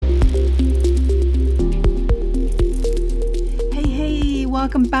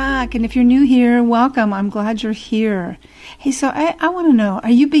welcome back. And if you're new here, welcome. I'm glad you're here. Hey, so I want to know, are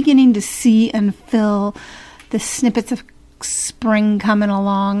you beginning to see and feel the snippets of spring coming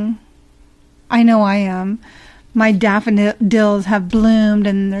along? I know I am. My daffodils have bloomed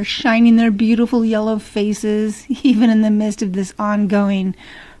and they're shining their beautiful yellow faces, even in the midst of this ongoing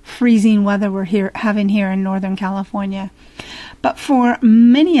freezing weather we're having here in Northern California. But for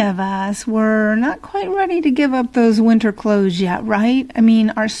many of us, we're not quite ready to give up those winter clothes yet, right? I mean,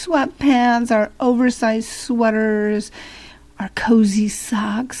 our sweatpants, our oversized sweaters, our cozy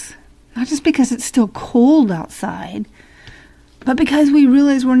socks, not just because it's still cold outside, but because we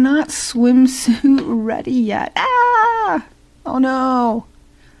realize we're not swimsuit ready yet. Ah! Oh no!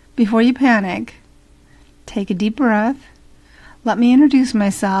 Before you panic, take a deep breath. Let me introduce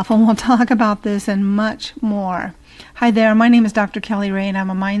myself and we'll talk about this and much more. Hi there, my name is Dr. Kelly Ray and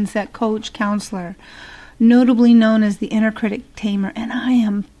I'm a mindset coach, counselor, notably known as the inner critic tamer, and I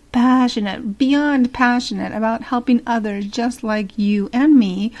am passionate, beyond passionate, about helping others just like you and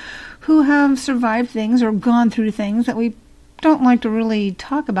me who have survived things or gone through things that we don't like to really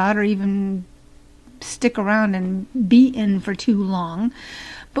talk about or even stick around and be in for too long.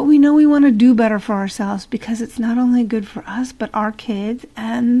 But we know we want to do better for ourselves because it's not only good for us, but our kids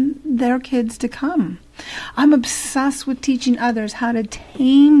and their kids to come. I'm obsessed with teaching others how to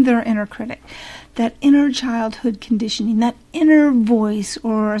tame their inner critic, that inner childhood conditioning, that inner voice,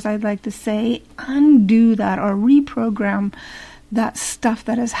 or as I'd like to say, undo that or reprogram that stuff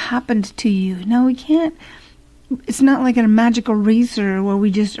that has happened to you. Now, we can't. It's not like a magic eraser where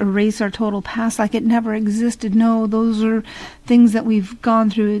we just erase our total past like it never existed. No, those are things that we've gone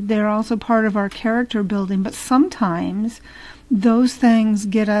through. They're also part of our character building. But sometimes those things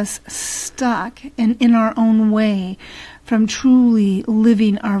get us stuck and in our own way from truly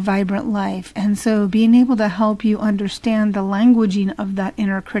living our vibrant life. And so being able to help you understand the languaging of that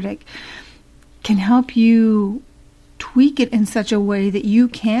inner critic can help you tweak it in such a way that you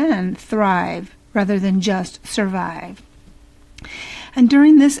can thrive rather than just survive. And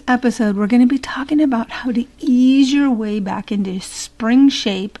during this episode, we're going to be talking about how to ease your way back into spring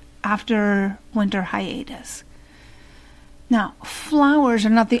shape after winter hiatus. Now, flowers are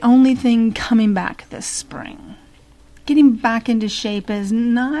not the only thing coming back this spring. Getting back into shape is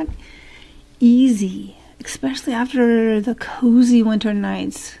not easy, especially after the cozy winter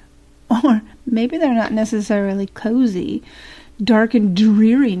nights. Or maybe they're not necessarily cozy. Dark and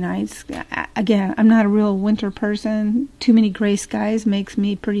dreary nights. Again, I'm not a real winter person. Too many gray skies makes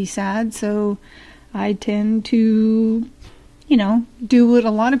me pretty sad, so I tend to, do what a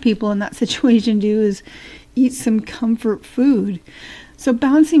lot of people in that situation do, is eat some comfort food. So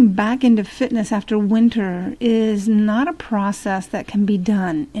bouncing back into fitness after winter is not a process that can be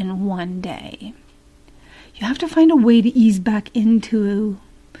done in one day. You have to find a way to ease back into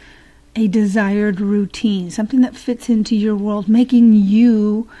a desired routine, something that fits into your world, making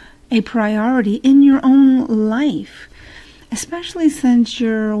you a priority in your own life, especially since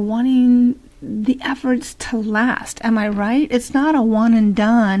you're wanting the efforts to last. Am I right? It's not a one and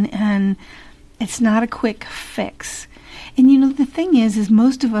done, and it's not a quick fix. And the thing is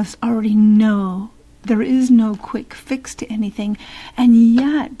most of us already know there is no quick fix to anything, and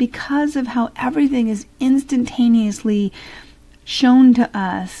yet because of how everything is instantaneously shown to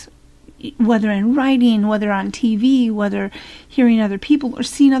us, whether in writing, whether on TV, whether hearing other people or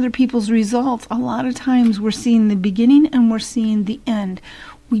seeing other people's results, a lot of times we're seeing the beginning and we're seeing the end.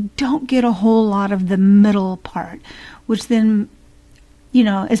 We don't get a whole lot of the middle part, which then,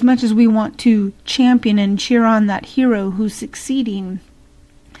 as much as we want to champion and cheer on that hero who's succeeding,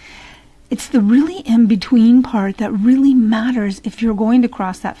 it's the really in-between part that really matters if you're going to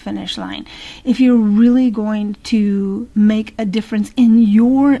cross that finish line, if you're really going to make a difference in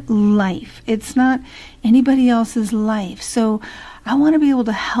your life. It's not anybody else's life. So I want to be able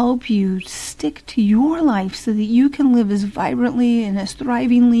to help you stick to your life so that you can live as vibrantly and as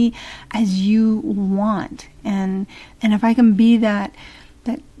thrivingly as you want. And if I can be that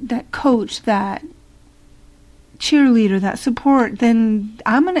coach, that cheerleader, that support, then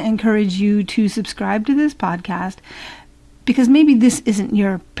I'm going to encourage you to subscribe to this podcast, because maybe this isn't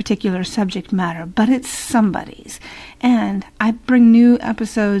your particular subject matter, but it's somebody's. And I bring new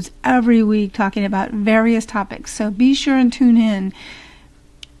episodes every week talking about various topics. So be sure and tune in,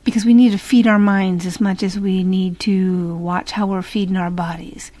 because we need to feed our minds as much as we need to watch how we're feeding our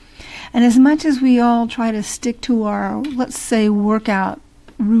bodies. And as much as we all try to stick to our, let's say, workout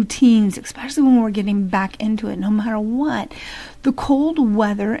routines, especially when we're getting back into it, no matter what, the cold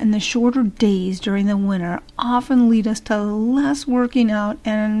weather and the shorter days during the winter often lead us to less working out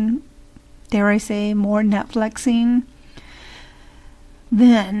and, dare I say, more Netflixing.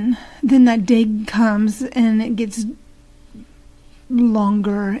 Then that day comes and it gets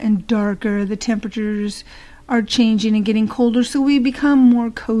longer and darker. The temperatures are changing and getting colder, so we become more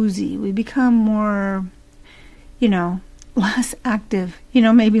cozy. We become more, less active.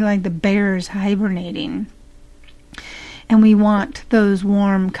 Maybe like the bears hibernating. And we want those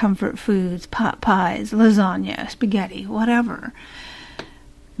warm comfort foods, pot pies, lasagna, spaghetti, whatever.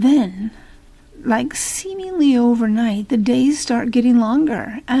 Then, like seemingly overnight, the days start getting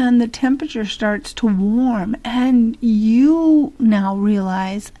longer and the temperature starts to warm, and you now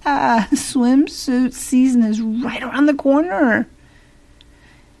realize, swimsuit season is right around the corner.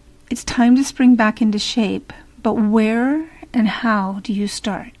 It's time to spring back into shape, but where and how do you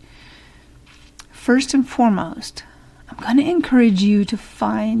start? First and foremost, I'm going to encourage you to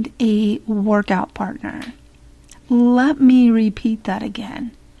find a workout partner. Let me repeat that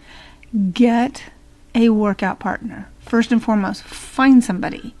again. Get a workout partner. First and foremost, find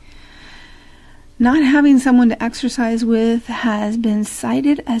somebody. Not having someone to exercise with has been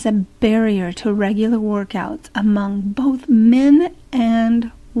cited as a barrier to regular workouts among both men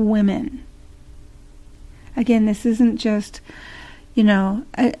and women. Again, this isn't just,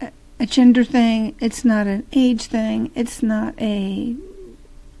 a gender thing. It's not an age thing. It's not a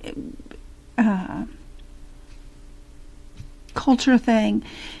culture thing.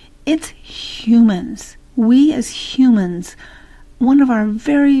 It's humans. We as humans, one of our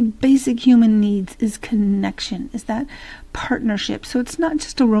very basic human needs is connection, is that partnership. So it's not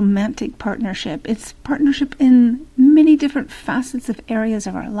just a romantic partnership. It's partnership in many different facets of areas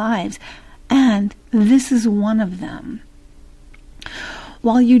of our lives. And this is one of them.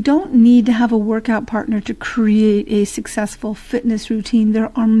 While you don't need to have a workout partner to create a successful fitness routine,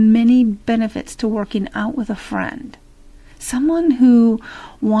 there are many benefits to working out with a friend. Someone who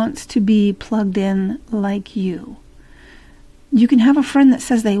wants to be plugged in like you. You can have a friend that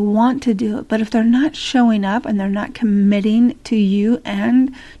says they want to do it, but if they're not showing up and they're not committing to you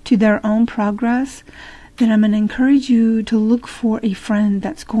and to their own progress, then I'm going to encourage you to look for a friend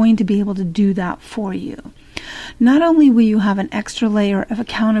that's going to be able to do that for you. Not only will you have an extra layer of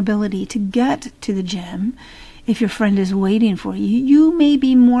accountability to get to the gym, if your friend is waiting for you, you may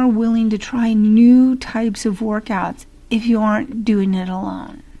be more willing to try new types of workouts if you aren't doing it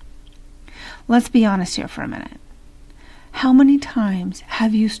alone. Let's be honest here for a minute. How many times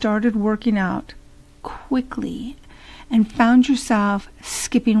have you started working out quickly and found yourself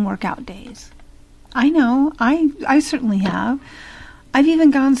skipping workout days? I know, I certainly have. I've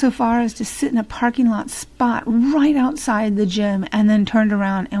even gone so far as to sit in a parking lot spot right outside the gym and then turned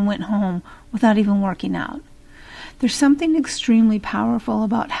around and went home without even working out. There's something extremely powerful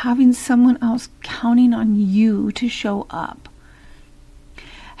about having someone else counting on you to show up.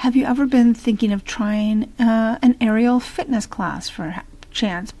 Have you ever been thinking of trying an aerial fitness class for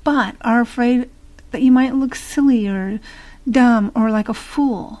chance, but are afraid that you might look silly or dumb or like a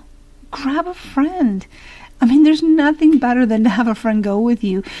fool? Grab a friend. There's nothing better than to have a friend go with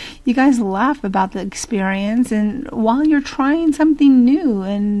you. You guys laugh about the experience, and while you're trying something new,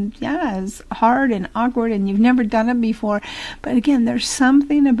 and it's hard and awkward and you've never done it before, but again, there's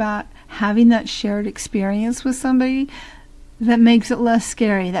something about having that shared experience with somebody that makes it less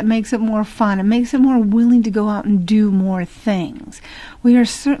scary, that makes it more fun, it makes it more willing to go out and do more things. We are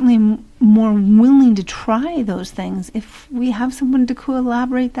certainly more willing to try those things if we have someone to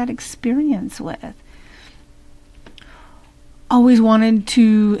collaborate that experience with. Always wanted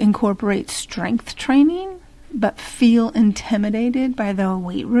to incorporate strength training, but feel intimidated by the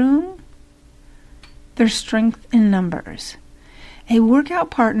weight room? There's strength in numbers. A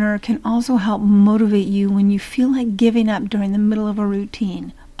workout partner can also help motivate you when you feel like giving up during the middle of a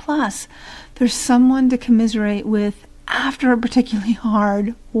routine. Plus, there's someone to commiserate with after a particularly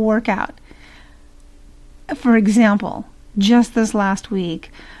hard workout. For example, just this last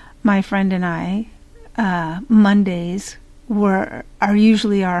week, my friend and I, Mondays are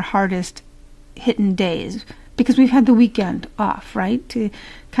usually our hardest hitting days because we've had the weekend off, right, to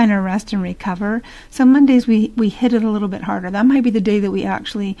kind of rest and recover. So Mondays we hit it a little bit harder. That might be the day that we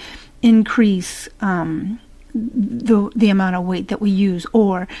actually increase the amount of weight that we use,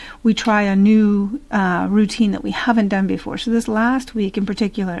 or we try a new routine that we haven't done before. So this last week in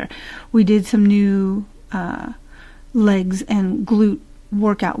particular, we did some new legs and glute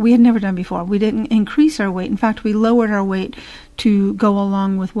workout we had never done before. We didn't increase our weight. In fact, we lowered our weight to go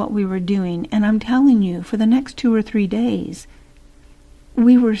along with what we were doing. And I'm telling you, for the next 2 or 3 days,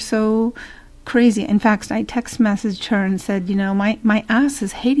 we were so crazy. In fact, I text messaged her and said, my ass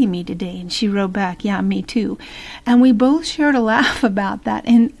is hating me today. And she wrote back, yeah, me too. And we both shared a laugh about that.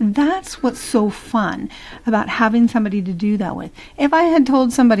 And that's what's so fun about having somebody to do that with. If I had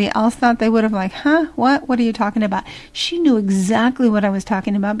told somebody else that, they would have like, what are you talking about? She knew exactly what I was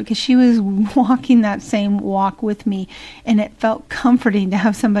talking about because she was walking that same walk with me. And it felt comforting to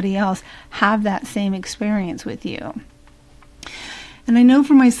have somebody else have that same experience with you. And I know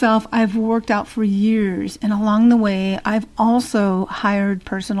for myself, I've worked out for years, and along the way, I've also hired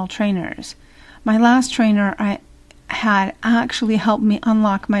personal trainers. My last trainer I had actually helped me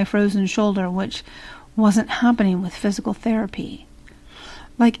unlock my frozen shoulder, which wasn't happening with physical therapy.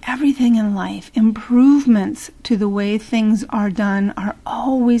 Like everything in life, improvements to the way things are done are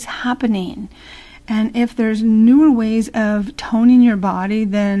always happening. And if there's newer ways of toning your body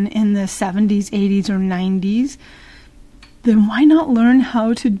than in the 70s, 80s, or 90s, then why not learn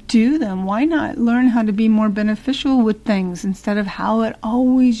how to do them? Why not learn how to be more beneficial with things instead of how it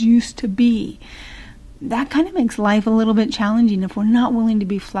always used to be? That kind of makes life a little bit challenging if we're not willing to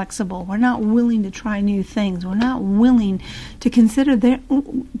be flexible. We're not willing to try new things. We're not willing to consider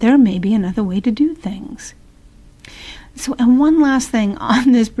there may be another way to do things. So, and one last thing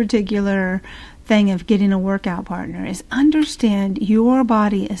on this particular thing of getting a workout partner is understand your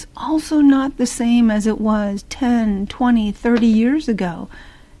body is also not the same as it was 10, 20, 30 years ago.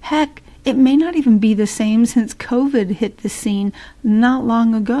 Heck, it may not even be the same since COVID hit the scene not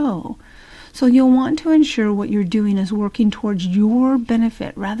long ago. So you'll want to ensure what you're doing is working towards your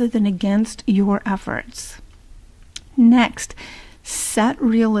benefit rather than against your efforts. Next, set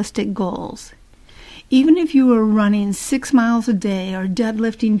realistic goals. Even if you are running 6 miles a day or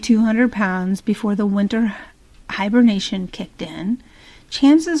deadlifting 200 pounds before the winter hibernation kicked in,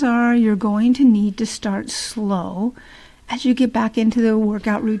 chances are you're going to need to start slow as you get back into the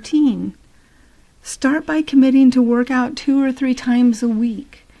workout routine. Start by committing to work out 2 or 3 times a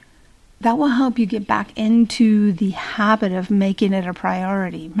week. That will help you get back into the habit of making it a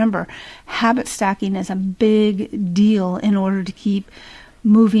priority. Remember, habit stacking is a big deal in order to keep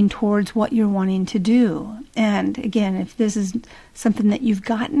moving towards what you're wanting to do. And again, if this is something that you've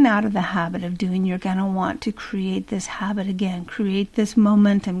gotten out of the habit of doing, you're going to want to create this habit again, create this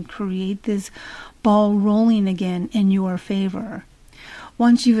momentum, create this ball rolling again in your favor.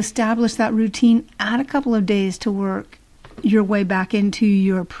 Once you've established that routine, add a couple of days to work your way back into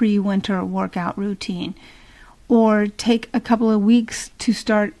your pre-winter workout routine. Or take a couple of weeks to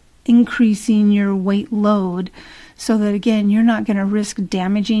start increasing your weight load so that, again, you're not going to risk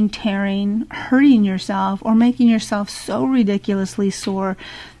damaging, tearing, hurting yourself, or making yourself so ridiculously sore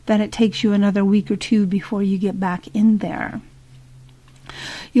that it takes you another week or 2 before you get back in there.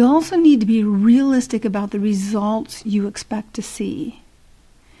 You also need to be realistic about the results you expect to see.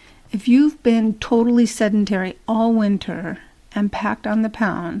 If you've been totally sedentary all winter and packed on the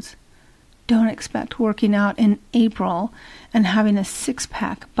pounds, don't expect working out in April and having a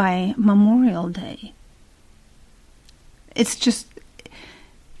 6-pack by Memorial Day. It's just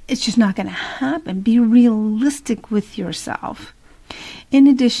not going to happen. Be realistic with yourself. In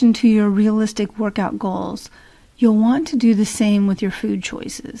addition to your realistic workout goals, you'll want to do the same with your food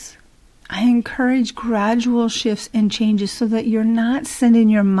choices. I encourage gradual shifts and changes so that you're not sending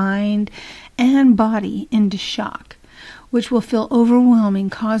your mind and body into shock, which will feel overwhelming,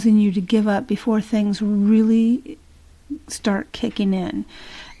 causing you to give up before things really start kicking in.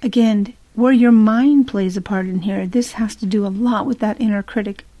 Again, where your mind plays a part in here, this has to do a lot with that inner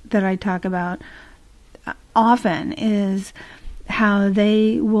critic that I talk about often, is how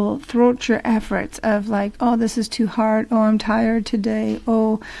they will thwart your efforts of like, oh, this is too hard. Oh, I'm tired today.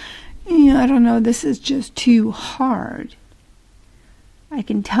 Oh, I don't know. This is just too hard. I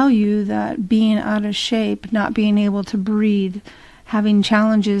can tell you that being out of shape, not being able to breathe, having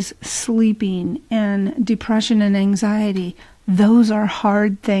challenges sleeping, and depression and anxiety, those are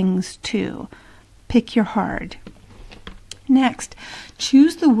hard things too. Pick your hard. Next,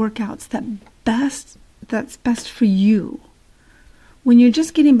 choose the workouts that's best for you. When you're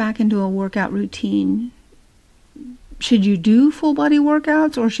just getting back into a workout routine, should you do full body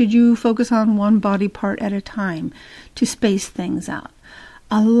workouts or should you focus on one body part at a time to space things out?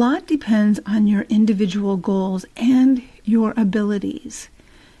 A lot depends on your individual goals and your abilities.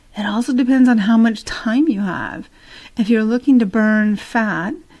 It also depends on how much time you have. If you're looking to burn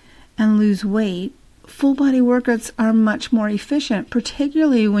fat and lose weight, full body workouts are much more efficient,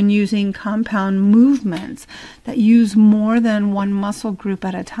 particularly when using compound movements that use more than one muscle group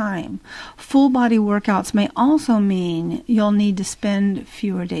at a time. Full body workouts may also mean you'll need to spend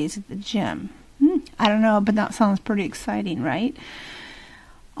fewer days at the gym. I don't know, but that sounds pretty exciting, right?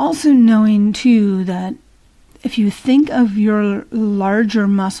 Also knowing too that if you think of your larger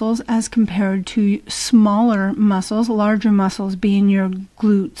muscles as compared to smaller muscles, larger muscles being your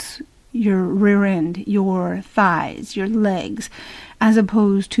glutes, your rear end, your thighs, your legs, as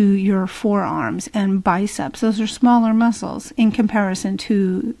opposed to your forearms and biceps. Those are smaller muscles in comparison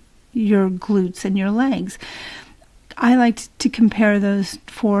to your glutes and your legs. I like to compare those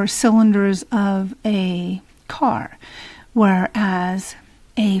 4 cylinders of a car, whereas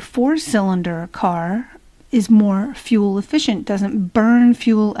a 4-cylinder car is more fuel efficient, doesn't burn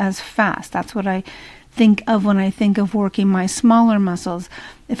fuel as fast. That's what I think of when I think of working my smaller muscles.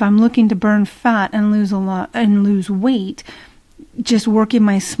 If I'm looking to burn fat and lose a lot and lose weight, just working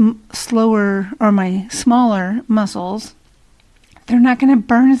my slower or my smaller muscles, they're not going to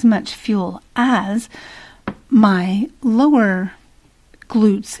burn as much fuel as my lower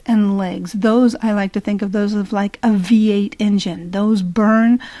glutes and legs. Those, I like to think of those as like a V8 engine. Those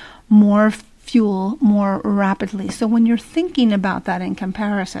burn more fuel more rapidly. So when you're thinking about that in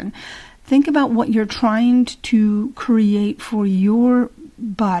comparison, think about what you're trying to create for your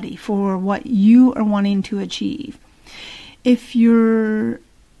body, for what you are wanting to achieve. If you're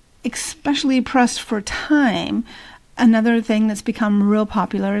especially pressed for time, another thing that's become real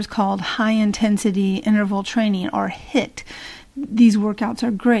popular is called high intensity interval training, or HIIT. These workouts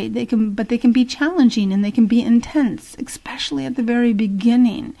are great. But they can be challenging and they can be intense, especially at the very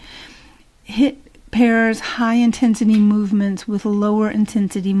beginning. HIIT pairs high-intensity movements with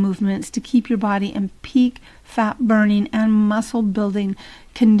lower-intensity movements to keep your body in peak fat-burning and muscle-building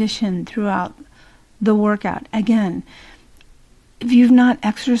condition throughout the workout. Again, if you've not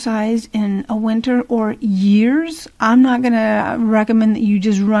exercised in a winter or years, I'm not going to recommend that you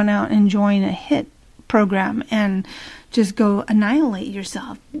just run out and join a HIIT program and just go annihilate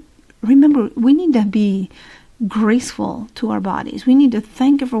yourself. Remember, we need to be graceful to our bodies. We need to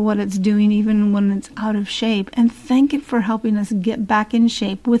thank it for what it's doing even when it's out of shape, and thank it for helping us get back in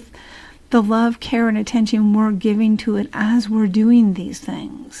shape with the love, care, and attention we're giving to it as we're doing these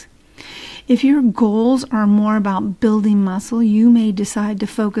things. If your goals are more about building muscle, you may decide to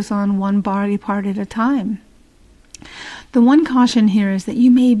focus on one body part at a time. The one caution here is that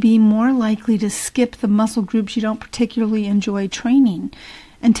you may be more likely to skip the muscle groups you don't particularly enjoy training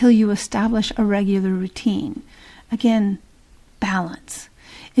until you establish a regular routine. Again, balance.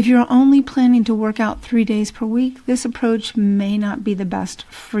 If you're only planning to work out 3 days per week, this approach may not be the best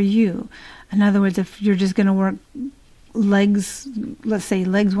for you. In other words, if you're just going to work legs, let's say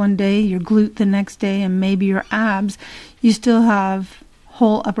legs one day, your glute the next day, and maybe your abs, you still have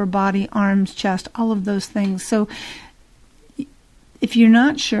whole upper body, arms, chest, all of those things. So if you're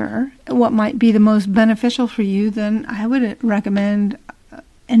not sure what might be the most beneficial for you, then I would recommend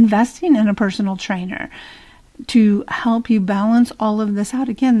investing in a personal trainer to help you balance all of this out.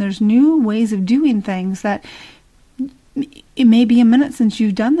 Again, there's new ways of doing things that it may be a minute since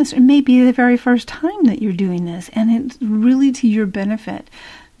you've done this. It may be the very first time that you're doing this, and it's really to your benefit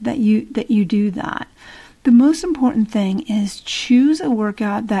that you do that. The most important thing is choose a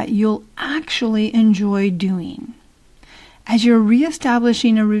workout that you'll actually enjoy doing. As you're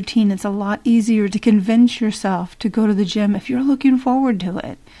reestablishing a routine, it's a lot easier to convince yourself to go to the gym if you're looking forward to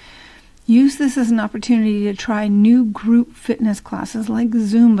it. Use this as an opportunity to try new group fitness classes like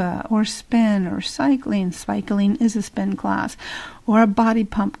Zumba or spin or cycling. Cycling is a spin class, or a body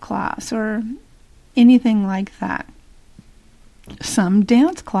pump class, or anything like that. Some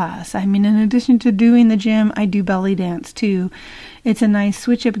dance class. I mean, in addition to doing the gym, I do belly dance too. It's a nice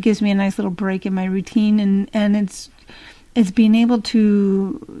switch up. It gives me a nice little break in my routine, and it's being able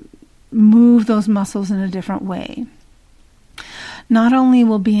to move those muscles in a different way. Not only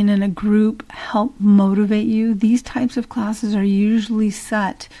will being in a group help motivate you, these types of classes are usually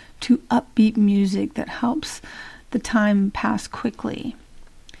set to upbeat music that helps the time pass quickly.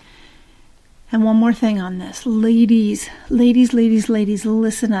 And one more thing on this. Ladies,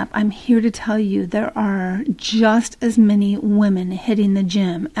 listen up. I'm here to tell you there are just as many women hitting the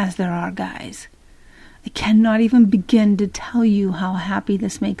gym as there are guys. I cannot even begin to tell you how happy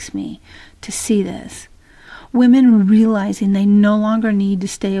this makes me to see this. Women realizing they no longer need to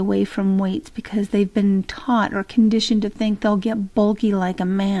stay away from weights because they've been taught or conditioned to think they'll get bulky like a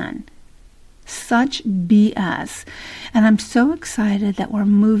man. Such BS. And I'm so excited that we're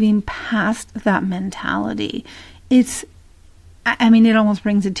moving past that mentality. It almost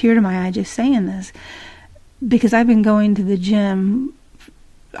brings a tear to my eye just saying this, because I've been going to the gym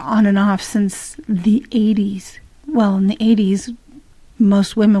on and off since the 80s. Well, in the 80s,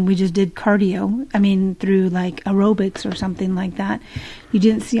 most women, we just did cardio. Through like aerobics or something like that. You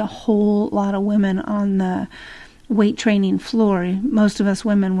didn't see a whole lot of women on the weight training floor. Most of us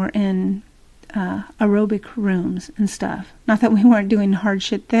women were in aerobic rooms and stuff. Not that we weren't doing hard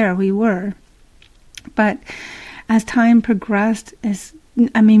shit there, we were. But as time progressed,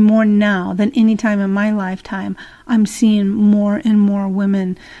 more now than any time in my lifetime, I'm seeing more and more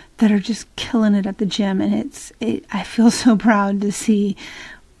women that are just killing it at the gym. And I feel so proud to see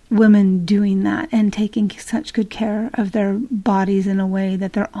women doing that and taking such good care of their bodies in a way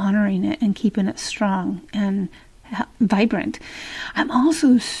that they're honoring it and keeping it strong and vibrant. I'm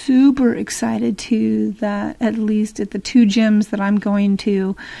also super excited too that at least at the 2 gyms that I'm going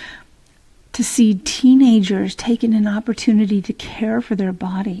to see teenagers taking an opportunity to care for their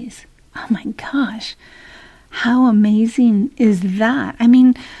bodies. Oh my gosh, how amazing is that? I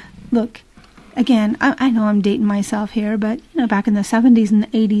mean, look, again, I know I'm dating myself here, but back in the 70s and the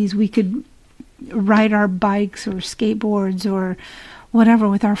 80s, we could ride our bikes or skateboards or whatever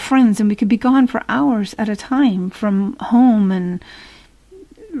with our friends, and we could be gone for hours at a time from home and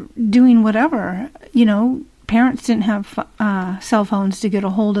doing whatever. Parents didn't have cell phones to get a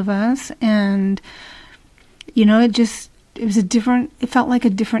hold of us, and it felt like a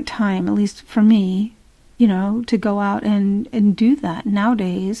different time, at least for me, to go out and do that.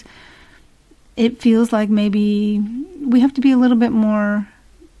 Nowadays, it feels like maybe we have to be a little bit more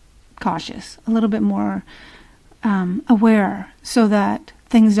cautious, a little bit more aware, so that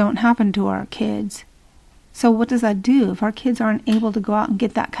things don't happen to our kids. So what does that do? If our kids aren't able to go out and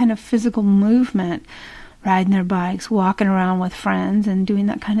get that kind of physical movement, riding their bikes, walking around with friends and doing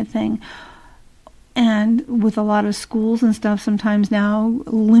that kind of thing, and with a lot of schools and stuff sometimes now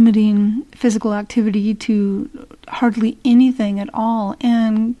limiting physical activity to hardly anything at all,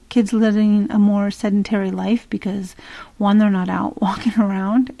 and kids living a more sedentary life because, 1, they're not out walking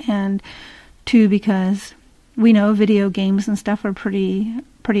around, and 2, because we know video games and stuff are pretty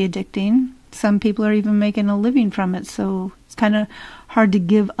addicting. Some people are even making a living from it, so it's kind of hard to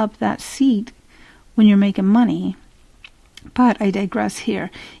give up that seat when you're making money. But I digress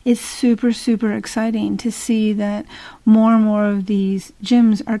here. It's super, super exciting to see that more and more of these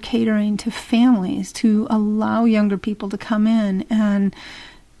gyms are catering to families to allow younger people to come in and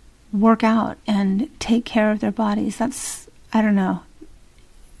work out and take care of their bodies. That's, I don't know.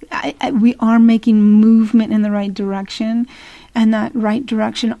 We are making movement in the right direction, and that right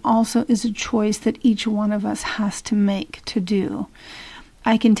direction also is a choice that each one of us has to make to do.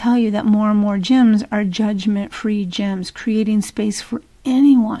 I can tell you that more and more gyms are judgment-free gyms, creating space for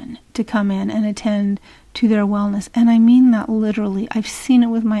anyone to come in and attend to their wellness. And I mean that literally. I've seen it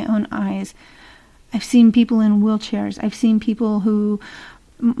with my own eyes. I've seen people in wheelchairs. I've seen people who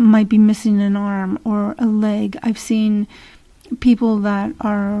might be missing an arm or a leg. I've seen people that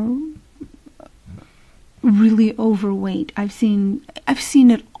are really overweight. I've seen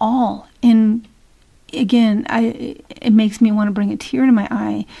it all. And again, it makes me want to bring a tear to my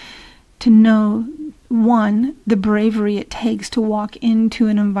eye to know, 1, the bravery it takes to walk into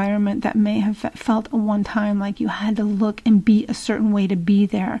an environment that may have felt at one time like you had to look and be a certain way to be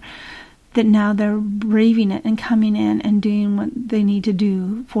there, that now they're braving it and coming in and doing what they need to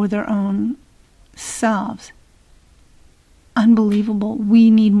do for their own selves. Unbelievable.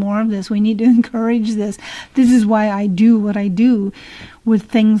 We need more of this. We need to encourage this. This is why I do what I do with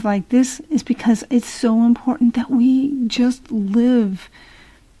things like this, is because it's so important that we just live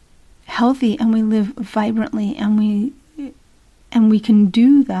healthy and we live vibrantly, and we can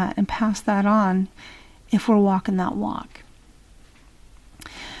do that and pass that on if we're walking that walk.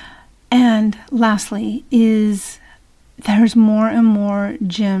 And lastly is there's more and more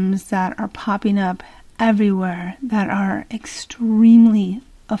gyms that are popping up everywhere that are extremely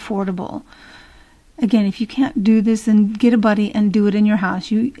affordable. Again, if you can't do this, then get a buddy and do it in your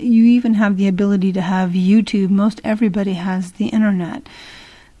house. You even have the ability to have YouTube. Most everybody has the internet,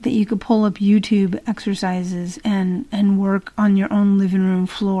 that you could pull up YouTube exercises and work on your own living room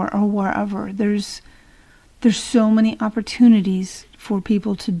floor or wherever. There's so many opportunities for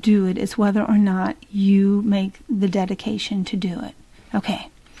people to do it. It's whether or not you make the dedication to do it. Okay,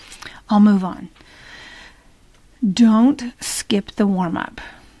 I'll move on. Don't skip the warm-up.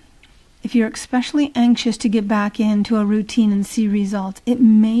 If you're especially anxious to get back into a routine and see results, it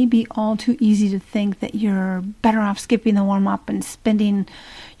may be all too easy to think that you're better off skipping the warm-up and spending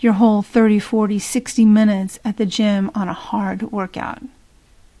your whole 30, 40, 60 minutes at the gym on a hard workout.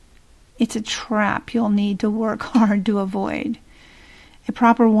 It's a trap you'll need to work hard to avoid. A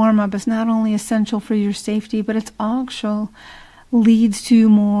proper warm-up is not only essential for your safety, but it also leads to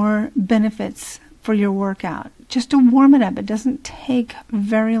more benefits for your workout. Just to warm it up. It doesn't take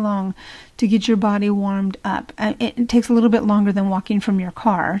very long to get your body warmed up. It takes a little bit longer than walking from your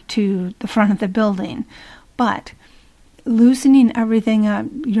car to the front of the building. But loosening everything up,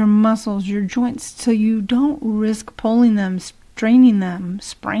 your muscles, your joints, so you don't risk pulling them, straining them,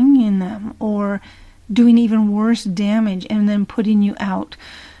 spraining them, or doing even worse damage and then putting you out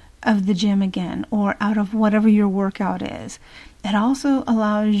of the gym again or out of whatever your workout is. It also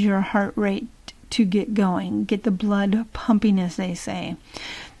allows your heart rate to get going, get the blood pumping, as they say.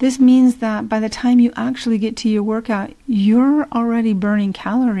 This means that by the time you actually get to your workout, you're already burning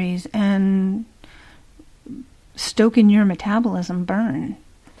calories and stoking your metabolism burn.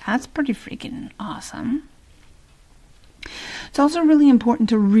 That's pretty freaking awesome. It's also really important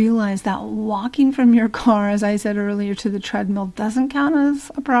to realize that walking from your car, as I said earlier, to the treadmill doesn't count as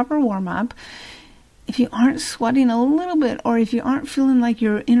a proper warm-up. If you aren't sweating a little bit, or if you aren't feeling like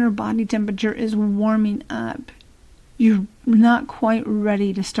your inner body temperature is warming up, you're not quite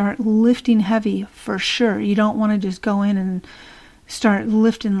ready to start lifting heavy for sure. You don't want to just go in and start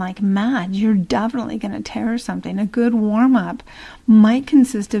lifting like mad. You're definitely going to tear something. A good warm-up might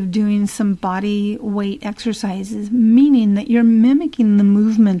consist of doing some body weight exercises, meaning that you're mimicking the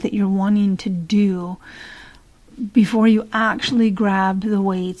movement that you're wanting to do before you actually grab the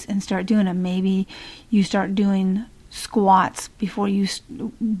weights and start doing it. Maybe you start doing squats before you,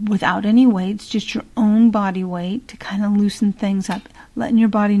 without any weights, just your own body weight to kind of loosen things up, letting your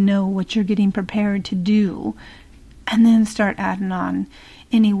body know what you're getting prepared to do, and then start adding on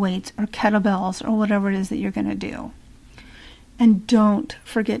any weights or kettlebells or whatever it is that you're going to do. And don't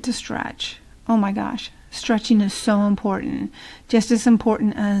forget to stretch. Oh my gosh. Stretching is so important. Just as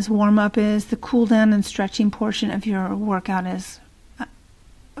important as warm-up is, the cool down and stretching portion of your workout is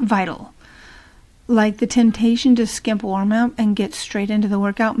vital. Like the temptation to skimp warm-up and get straight into the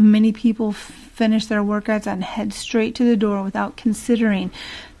workout, many people finish their workouts and head straight to the door without considering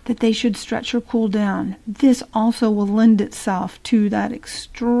that they should stretch or cool down. This also will lend itself to that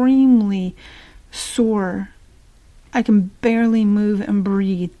extremely sore, I can barely move and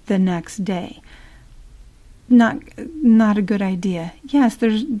breathe the next day. Not a good idea. Yes,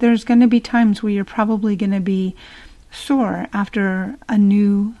 there's going to be times where you're probably going to be sore after a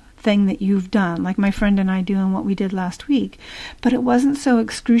new thing that you've done, like my friend and I doing what we did last week. But it wasn't so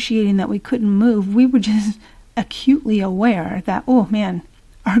excruciating that we couldn't move. We were just acutely aware that, oh man,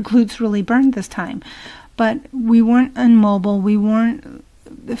 our glutes really burned this time. But we weren't immobile. We weren't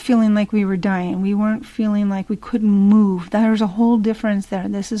feeling like we were dying. We weren't feeling like we couldn't move. There's a whole difference there.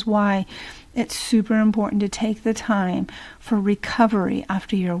 This is why it's super important to take the time for recovery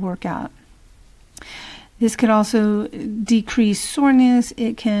after your workout. This could also decrease soreness.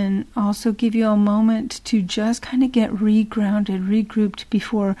 It can also give you a moment to just kind of get regrounded, regrouped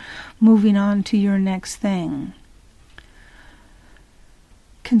before moving on to your next thing.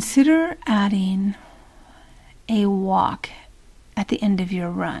 Consider adding a walk at the end of your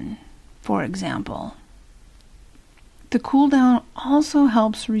run, for example. The cool down also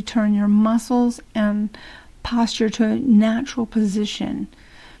helps return your muscles and posture to a natural position,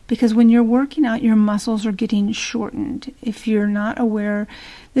 because when you're working out, your muscles are getting shortened. If you're not aware,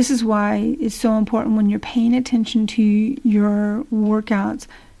 this is why it's so important when you're paying attention to your workouts,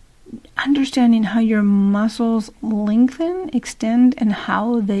 understanding how your muscles lengthen, extend, and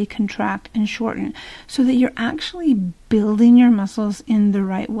how they contract and shorten, so that you're actually building your muscles in the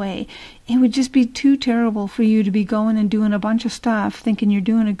right way. It would just be too terrible for you to be going and doing a bunch of stuff thinking you're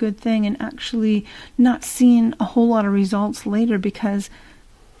doing a good thing and actually not seeing a whole lot of results later, because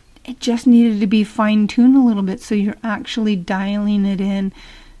it just needed to be fine-tuned a little bit so you're actually dialing it in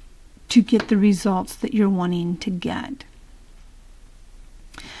to get the results that you're wanting to get.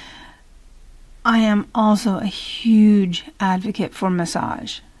 I am also a huge advocate for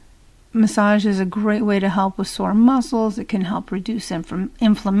massage. Massage is a great way to help with sore muscles. It can help reduce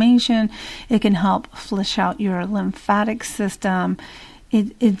inflammation. It can help flush out your lymphatic system.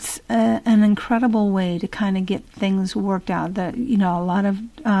 It's an incredible way to kind of get things worked out. That, you know, a lot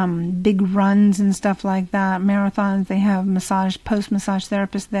of big runs and stuff like that, marathons, they have post-massage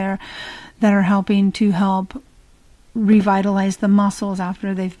therapists there that are helping to help revitalize the muscles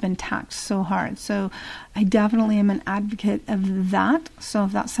after they've been taxed so hard. So I definitely am an advocate of that. So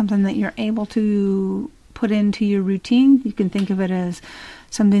if that's something that you're able to put into your routine, you can think of it as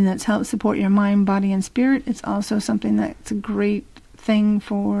something that's helped support your mind, body, and spirit. It's also something that's a great thing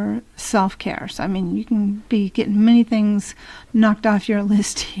for self-care. So I mean, you can be getting many things knocked off your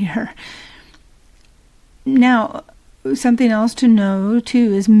list here. Now, something else to know,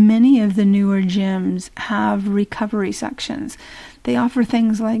 too, is many of the newer gyms have recovery sections. They offer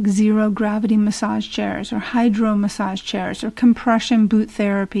things like zero-gravity massage chairs or hydro massage chairs or compression boot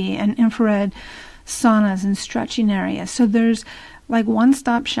therapy and infrared saunas and stretching areas. So there's like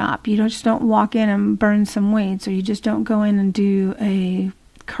one-stop shop. You just don't walk in and burn some weights, or you just don't go in and do a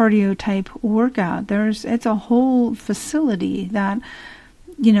cardio type workout. It's a whole facility that,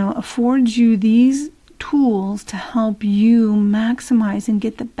 affords you these tools to help you maximize and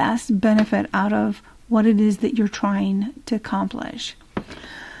get the best benefit out of what it is that you're trying to accomplish.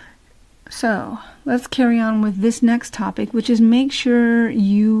 So let's carry on with this next topic, which is make sure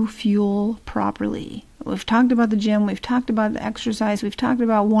you fuel properly. We've talked about the gym, we've talked about the exercise, we've talked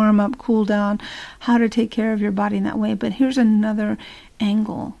about warm up, cool down, how to take care of your body in that way. But here's another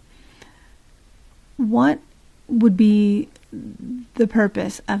angle. What would be the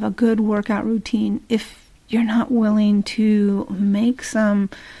purpose of a good workout routine if you're not willing to make some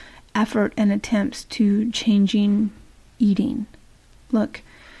effort and attempts to changing eating? Look,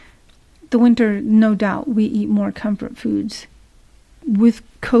 the winter, no doubt, we eat more comfort foods. With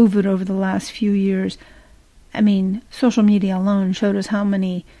COVID over the last few years, social media alone showed us how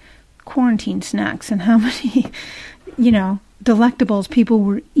many quarantine snacks and how many, delectables people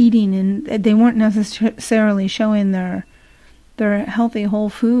were eating, and they weren't necessarily showing their healthy whole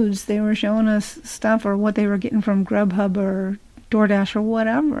foods. They were showing us stuff or what they were getting from Grubhub or DoorDash or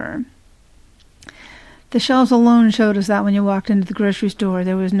whatever. The shelves alone showed us that when you walked into the grocery store,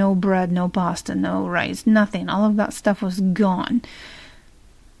 there was no bread, no pasta, no rice, nothing. All of that stuff was gone.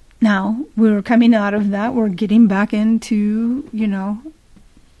 Now, we're coming out of that. We're getting back into,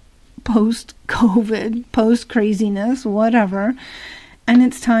 post-COVID, post-craziness, whatever. And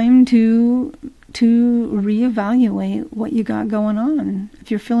it's time to reevaluate what you got going on. If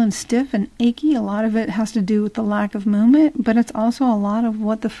you're feeling stiff and achy, a lot of it has to do with the lack of movement, but it's also a lot of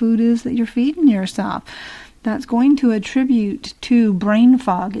what the food is that you're feeding yourself. That's going to attribute to brain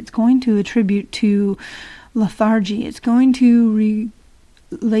fog. It's going to attribute to lethargy. It's going to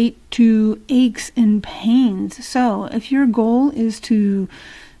relate to aches and pains. So if your goal is to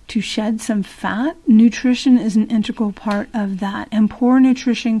shed some fat, nutrition is an integral part of that. And poor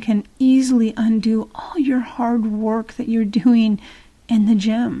nutrition can easily undo all your hard work that you're doing in the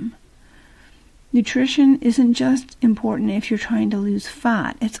gym. Nutrition isn't just important if you're trying to lose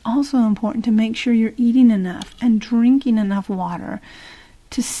fat. It's also important to make sure you're eating enough and drinking enough water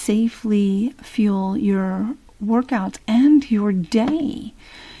to safely fuel your workouts and your day.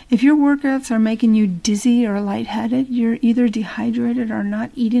 If your workouts are making you dizzy or lightheaded, you're either dehydrated or not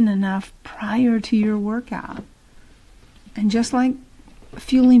eating enough prior to your workout. And just like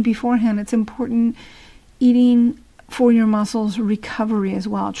fueling beforehand, it's important eating for your muscles recovery as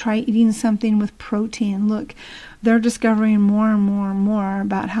well. Try eating something with protein. Look, they're discovering more and more and more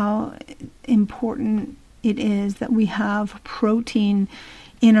about how important it is that we have protein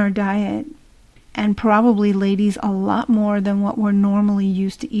in our diet. And probably, ladies, a lot more than what we're normally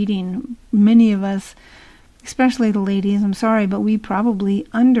used to eating. Many of us, especially the ladies, I'm sorry, but we probably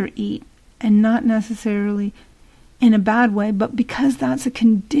undereat. And not necessarily in a bad way, but because that's a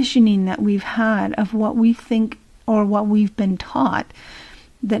conditioning that we've had of what we think or what we've been taught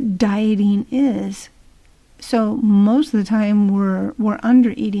that dieting is. So most of the time we're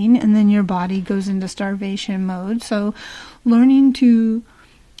undereating, and then your body goes into starvation mode. So learning to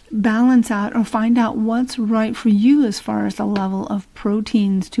balance out or find out what's right for you as far as the level of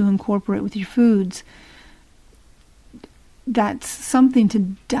proteins to incorporate with your foods, that's something to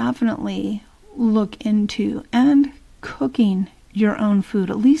definitely look into. And cooking your own food,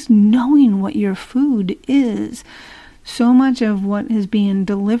 at least knowing what your food is. So much of what is being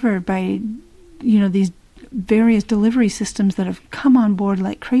delivered by these various delivery systems that have come on board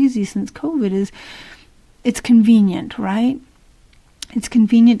like crazy since COVID it's convenient, right? It's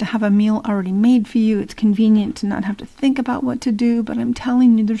convenient to have a meal already made for you. It's convenient to not have to think about what to do. But I'm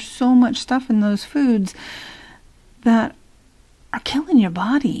telling you, there's so much stuff in those foods that are killing your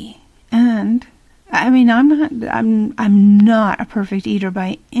body. And I'm not a perfect eater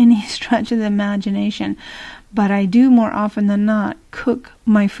by any stretch of the imagination, but I do more often than not cook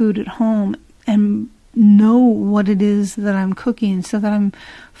my food at home and know what it is that I'm cooking so that I'm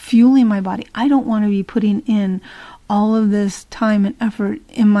fueling my body. I don't want to be putting in all of this time and effort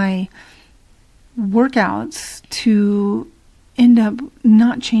in my workouts to end up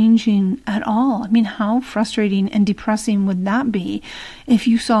not changing at all. How frustrating and depressing would that be if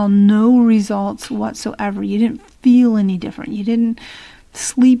you saw no results whatsoever? You didn't feel any different. You didn't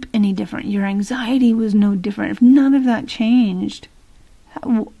sleep any different. Your anxiety was no different. If none of that changed,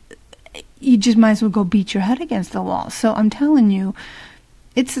 you just might as well go beat your head against the wall. So I'm telling you,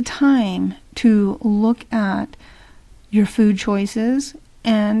 it's a time to look at your food choices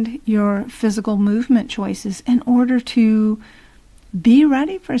and your physical movement choices in order to be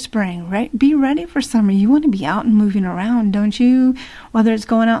ready for spring, right? Be ready for summer. You want to be out and moving around, don't you? Whether it's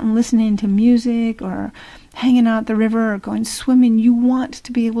going out and listening to music or hanging out at the river or going swimming, you want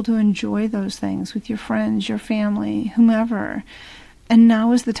to be able to enjoy those things with your friends, your family, whomever. And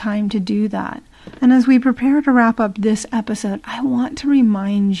now is the time to do that. And as we prepare to wrap up this episode, I want to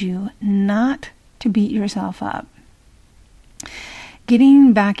remind you not to beat yourself up.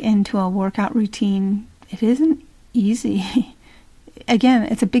 Getting back into a workout routine, it isn't easy. Again,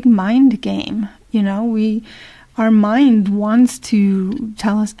 it's a big mind game. Our mind wants to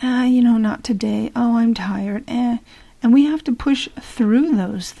tell us, not today. Oh, I'm tired. And we have to push through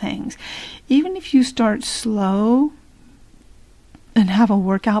those things. Even if you start slow and have a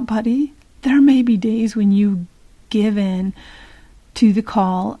workout buddy, there may be days when you give in to the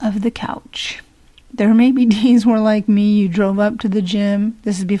call of the couch. There may be days where, like me, you drove up to the gym.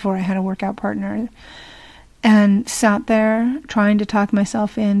 This is before I had a workout partner. And sat there trying to talk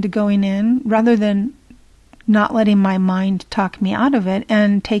myself into going in rather than not letting my mind talk me out of it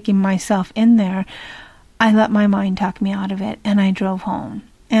and taking myself in there. I let my mind talk me out of it and I drove home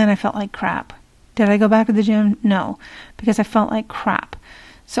and I felt like crap. Did I go back to the gym? No, because I felt like crap.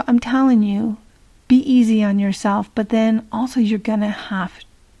 So I'm telling you, be easy on yourself, but then also you're going to have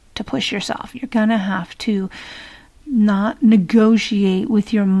to push yourself. You're going to have to not negotiate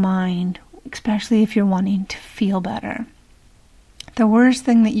with your mind, especially if you're wanting to feel better. The worst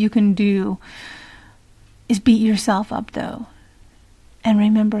thing that you can do is beat yourself up, though. And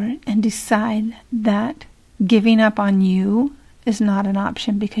remember and decide that giving up on you is not an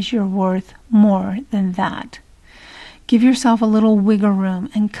option because you're worth more than that. Give yourself a little wiggle room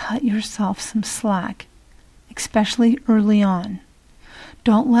and cut yourself some slack, especially early on.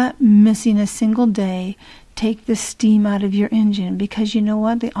 Don't let missing a single day take the steam out of your engine, because you know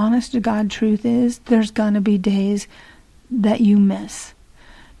what? The honest to God truth is there's going to be days that you miss.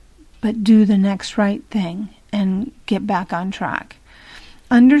 But do the next right thing and get back on track.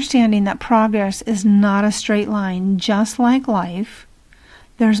 Understanding that progress is not a straight line, just like life.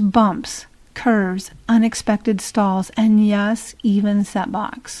 There's bumps, curves, unexpected stalls, and yes, even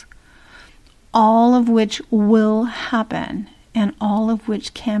setbacks. All of which will happen and all of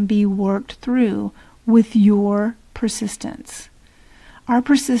which can be worked through with your persistence. Our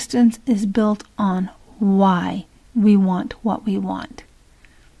persistence is built on why we want what we want.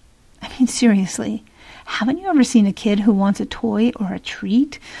 I mean, seriously, haven't you ever seen a kid who wants a toy or a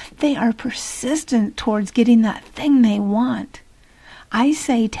treat? They are persistent towards getting that thing they want. I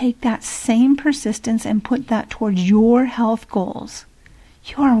say take that same persistence and put that towards your health goals.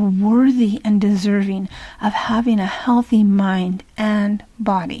 You are worthy and deserving of having a healthy mind and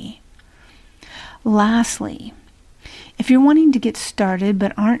body. Lastly, if you're wanting to get started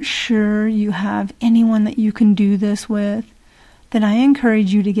but aren't sure you have anyone that you can do this with, then I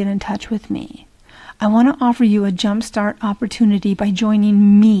encourage you to get in touch with me. I want to offer you a jumpstart opportunity by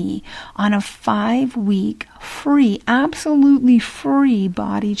joining me on a 5-week free, absolutely free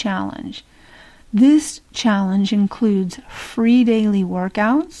body challenge. This challenge includes free daily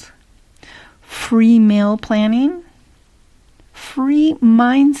workouts, free meal planning, free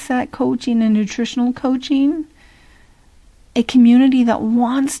mindset coaching and nutritional coaching, a community that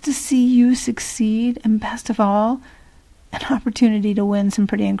wants to see you succeed, and best of all, an opportunity to win some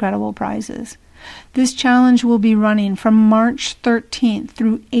pretty incredible prizes. This challenge will be running from March 13th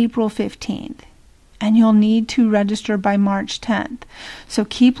through April 15th. And you'll need to register by March 10th. So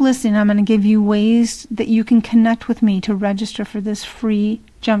keep listening. I'm going to give you ways that you can connect with me to register for this free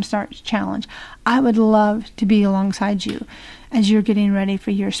Jumpstart Challenge. I would love to be alongside you as you're getting ready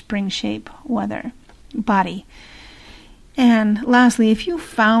for your spring shape body. And lastly, if you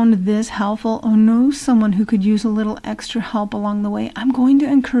found this helpful or know someone who could use a little extra help along the way, I'm going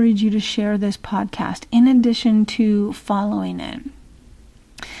to encourage you to share this podcast in addition to following it.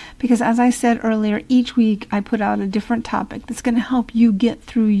 Because as I said earlier, each week I put out a different topic that's going to help you get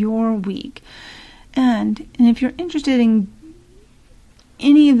through your week. And if you're interested in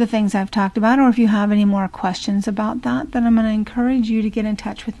any of the things I've talked about, or if you have any more questions about that, then I'm going to encourage you to get in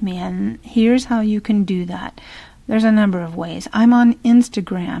touch with me. And here's how you can do that. There's a number of ways. I'm on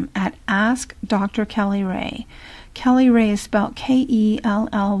Instagram at Ask Dr. Kelly Ray. Kelly Ray is spelled Kellyrae.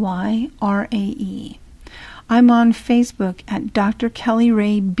 I'm on Facebook at Dr. Kelly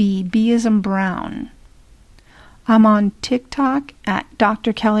Ray B. B as in Brown. I'm on TikTok at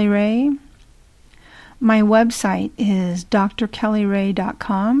Dr. Kelly Ray. My website is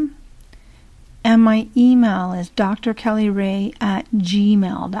drkellyray.com. And my email is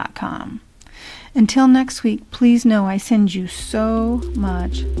drkellyray@gmail.com. Until next week, please know I send you so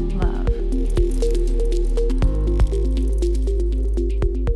much love.